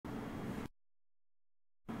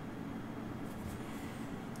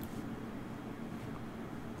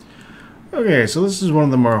Okay, so this is one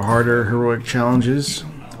of the more harder heroic challenges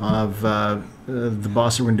of the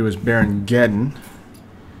boss that we're going to do is Baron Geddon.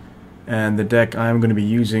 And the deck I'm going to be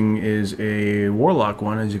using is a Warlock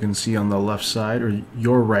one, as you can see on the left side, or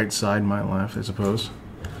your right side, my left, I suppose.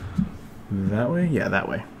 That way? Yeah, that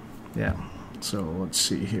way. Yeah. So let's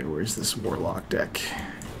see here, where's this Warlock deck?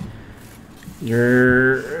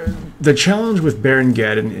 The challenge with Baron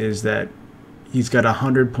Geddon is that he's got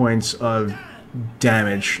 100 points of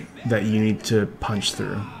damage that you need to punch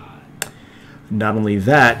through. Not only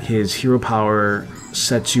that, his hero power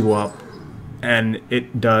sets you up, and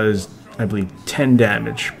it does, I believe, 10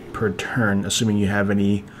 damage per turn, assuming you have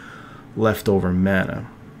any leftover mana.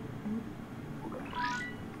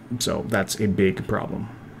 So that's a big problem,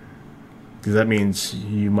 because that means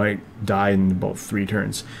you might die in about 3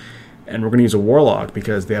 turns. And we're going to use a Warlock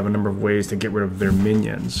because they have a number of ways to get rid of their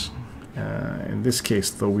minions. In this case,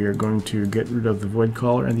 though, we are going to get rid of the Void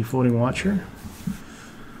Caller and the Floating Watcher,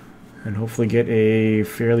 and hopefully get a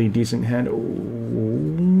fairly decent hand. Oh,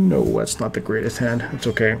 no, that's not the greatest hand. It's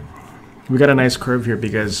okay. We got a nice curve here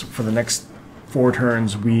because for the next 4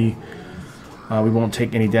 turns, we won't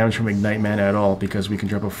take any damage from Ignite Mana at all because we can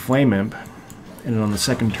drop a Flame Imp, and then on the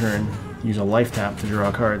second turn, use a Life Tap to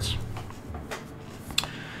draw cards.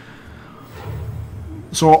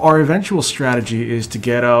 So our eventual strategy is to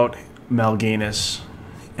get out Mal'Ganis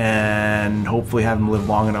and hopefully have him live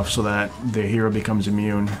long enough so that the hero becomes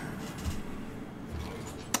immune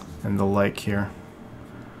and the like here.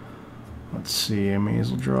 Let's see, I may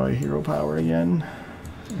as well draw a hero power again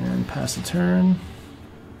and pass the turn.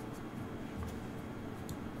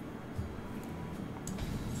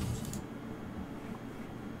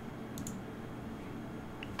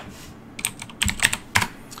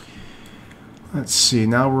 Let's see,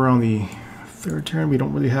 now we're on the 3rd turn. We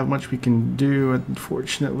don't really have much we can do,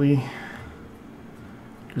 unfortunately.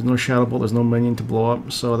 There's no Shadow Bolt, there's no minion to blow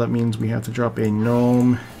up, so that means we have to drop a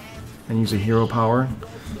Gnome and use a hero power.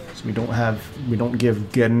 So we don't give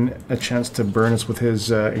Geddon a chance to burn us with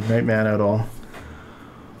his Ignite Mana at all.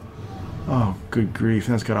 Oh, good grief,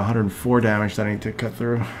 that's got 104 damage that I need to cut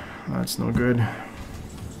through. That's no good.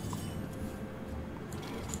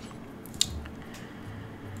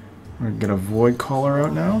 We're going to get a Void Caller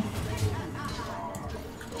out now.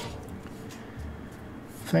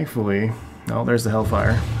 Thankfully, oh, there's the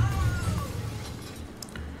Hellfire.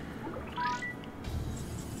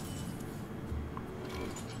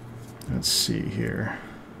 Let's see here.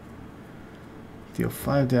 Deal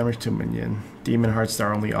 5 damage to minion. Demon Heart's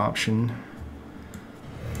our only option.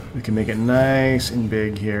 We can make it nice and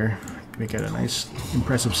big here. Make it a nice,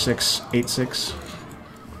 impressive 8/6.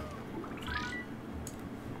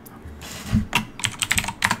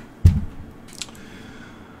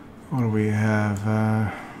 What do we have?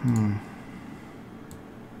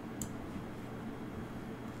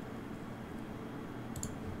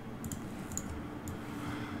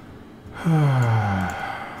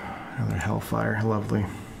 Another Hellfire, lovely.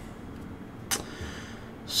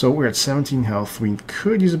 So we're at 17 health. We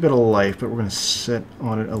could use a bit of life, but we're going to sit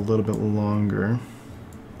on it a little bit longer.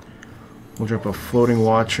 We'll drop a Floating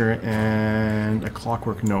Watcher and a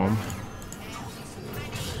Clockwork Gnome.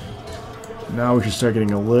 Now we should start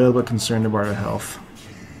getting a little bit concerned about our health.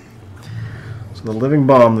 So the Living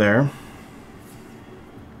Bomb there.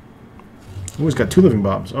 Ooh, he's got 2 Living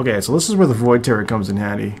Bombs. Okay, so this is where the Void Terror comes in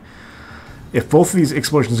handy. If both of these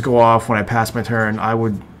explosions go off when I pass my turn, I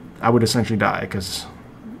would essentially die because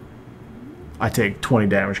I take 20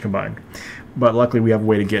 damage combined. But luckily we have a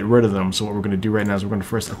way to get rid of them, so what we're going to do right now is we're going to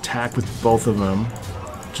first attack with both of them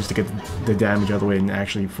just to get the damage out of the way and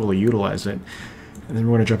actually fully utilize it. And then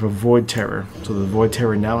we're going to drop a Void Terror. So the Void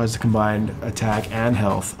Terror now has the combined attack and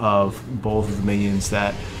health of both of the minions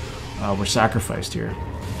that were sacrificed here.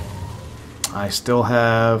 I still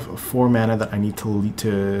have 4 mana that I need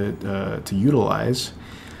to utilize.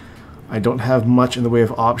 I don't have much in the way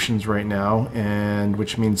of options right now, and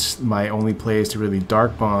which means my only play is to really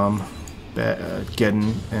Dark Bomb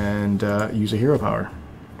Geddon and use a hero power,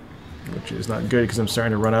 which is not good because I'm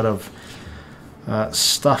starting to run out of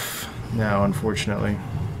stuff now, unfortunately.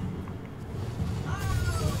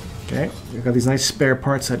 Okay, we've got these nice spare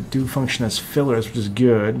parts that do function as fillers, which is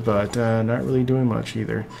good, but not really doing much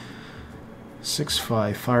either.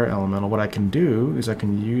 6/5 Fire Elemental. What I can do is I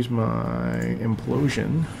can use my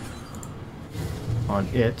Implosion on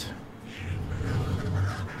it.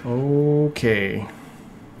 Okay.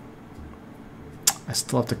 I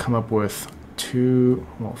still have to come up with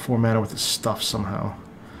 4 mana worth of stuff somehow.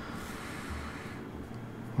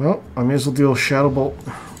 Well, I may as well deal Shadow Bolt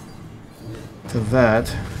to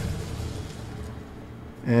that.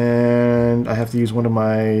 And I have to use one of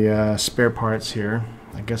my spare parts here.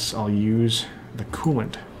 I guess I'll use the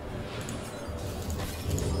coolant.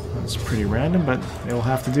 That's pretty random, but it'll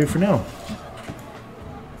have to do for now.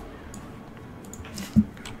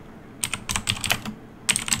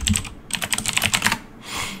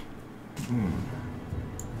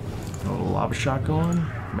 A little lava shot going.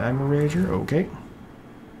 Magma Rager, okay.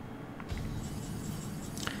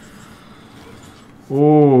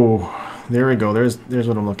 Oh, there we go. There's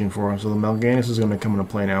what I'm looking for. So the Mal'Ganis is going to come into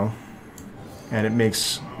play now. And it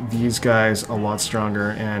makes these guys a lot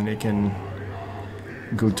stronger, and it can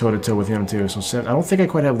go toe-to-toe with him too. So I don't think I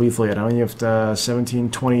quite have lethal yet. I only have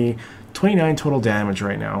 17, 20, 29 total damage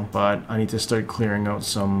right now, but I need to start clearing out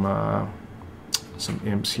some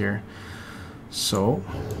imps here. So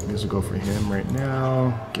I guess we'll go for him right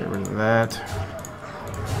now. Get rid of that.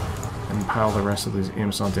 And pile the rest of these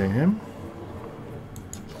imps onto him.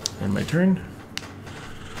 End my turn.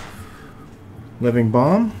 Living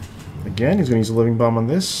Bomb. Again, he's going to use a Living Bomb on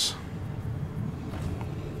this.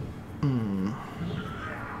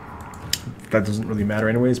 That doesn't really matter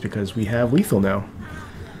anyways because we have lethal now.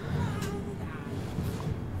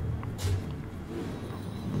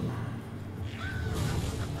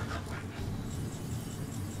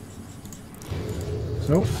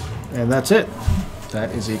 So, and that's it. That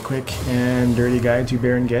is a quick and dirty guide to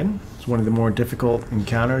Baron Geddon. It's one of the more difficult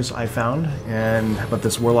encounters I found, but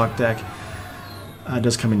this Warlock deck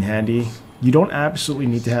does come in handy. You don't absolutely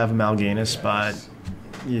need to have a Mal'Ganis, but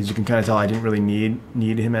as you can kind of tell, I didn't really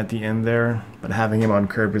need him at the end there. But having him on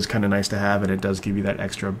curb is kind of nice to have, and it does give you that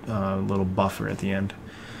extra little buffer at the end.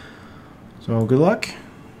 So good luck,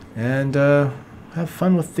 and have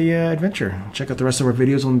fun with the adventure. Check out the rest of our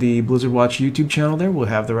videos on the Blizzard Watch YouTube channel there. We'll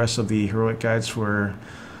have the rest of the heroic guides for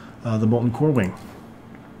the Molten Core wing.